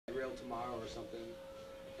tomorrow or something.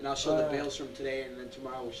 And I'll show the bales from today, and then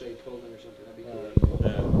tomorrow we'll show you pulling or something. That'd be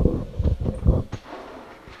cool. Yeah.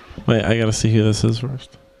 Wait, I gotta see who this is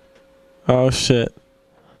first. Oh shit.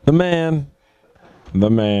 The man. The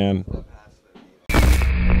man.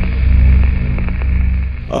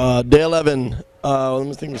 Day 11. Let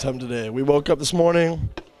me think what's happened today. We woke up this morning.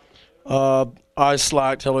 I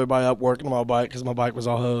slacked, held everybody up working on my bike because my bike was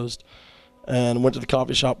all hosed. And went to the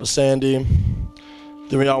coffee shop with Sandy.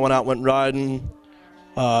 Then we all went out, went riding.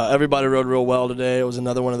 Everybody rode real well today. It was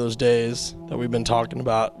another one of those days that we've been talking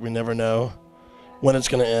about. We never know when it's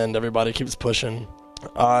going to end. Everybody keeps pushing.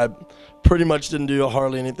 I pretty much didn't do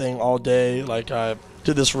hardly anything all day. Like I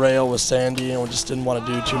did this rail with Sandy and we just didn't want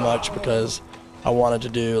to do too much because I wanted to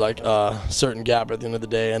do like a certain gap at the end of the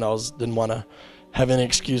day, and didn't want to have any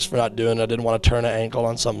excuse for not doing it. I didn't want to turn an ankle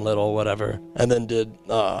on something little, whatever. And then did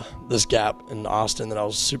this gap in Austin that I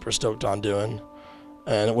was super stoked on doing.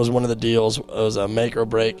 And it was one of the deals. It was a make or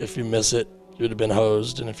break. If you miss it, you'd have been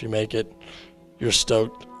hosed, and if you make it, you're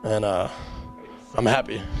stoked. And I'm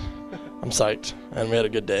happy. I'm psyched, and we had a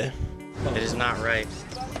good day. It is not right.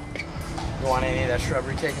 You want any of that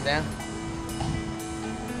shrubbery taken down?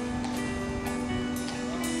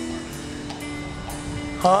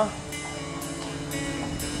 Huh?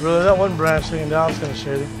 Really, that one branch taken down is kind of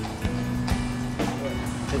shady.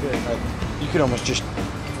 You could almost just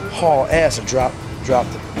haul ass and drop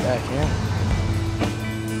the back end.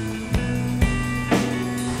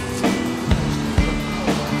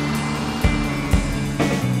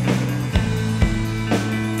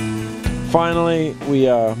 Finally, we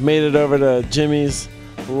made it over to Jimmy's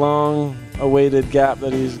long-awaited gap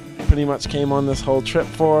that he's pretty much came on this whole trip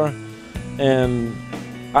for, and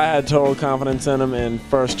I had total confidence in him, and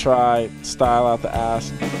first try, style out the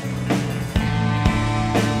ass.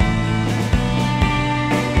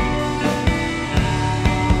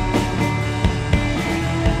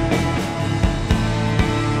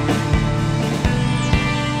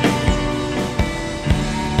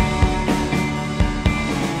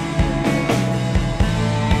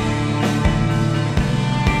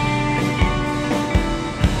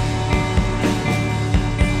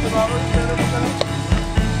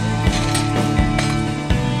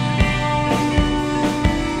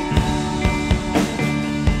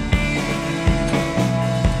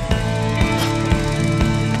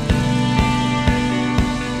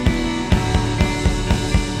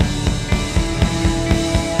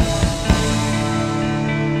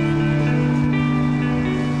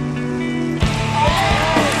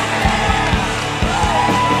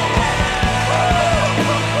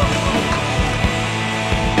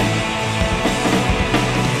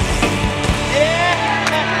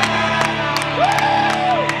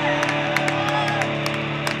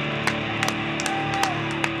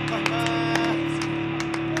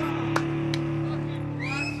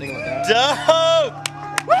 Dope!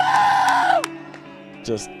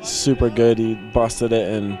 Just super good. He busted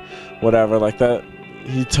it and whatever like that.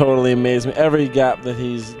 He totally amazed me. Every gap that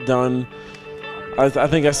he's done, I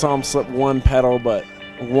think I saw him slip one pedal, but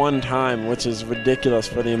one time, which is ridiculous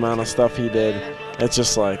for the amount of stuff he did. It's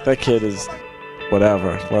just like, that kid is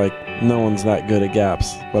whatever. Like, no one's that good at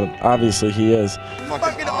gaps, but obviously he is.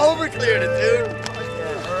 Fucking overcleared it, dude.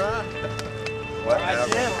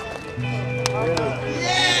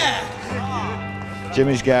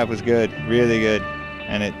 Jimmy's gap was good, really good,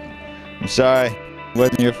 and I'm sorry, it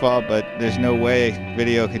wasn't your fault, but there's no way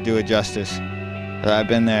video could do it justice. I've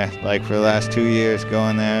been there, like, for the last 2 years,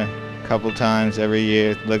 going there a couple times every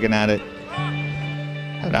year, looking at it,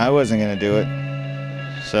 and I wasn't gonna do it,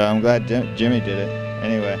 so I'm glad Jimmy did it.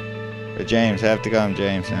 Anyway, but James, I have to come,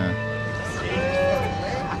 James, now.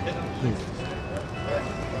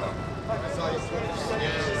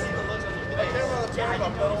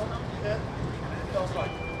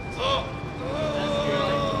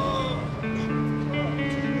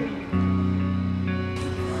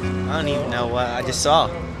 I don't even know what I just saw.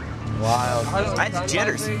 Wild. I had the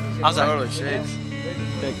jitters. I was like, Totally shades.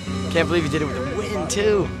 can't believe he did it with the wind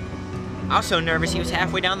too. I was so nervous he was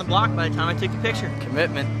halfway down the block by the time I took the picture.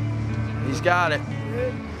 Commitment. He's got it.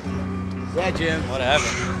 Yeah, Jim. Whatever.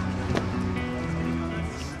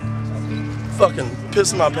 Fucking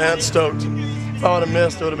pissing my pants stoked. If I would have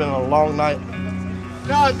missed, it would have been a long night.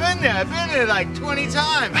 No, I've been there. I've been there like 20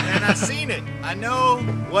 times, and I've seen it. I know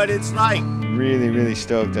what it's like. Really, really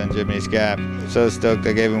stoked on Jimmy's gap. So stoked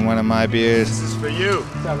I gave him one of my beers. This is for you.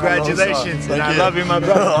 Congratulations, and I love you, my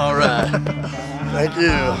brother. All right. Thank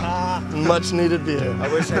you. Much needed beer. I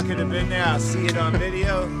wish I could have been there. I'll see it on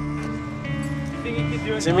video.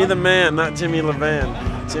 Jimmy the man, not Jimmy Levan.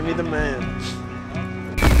 Jimmy the man.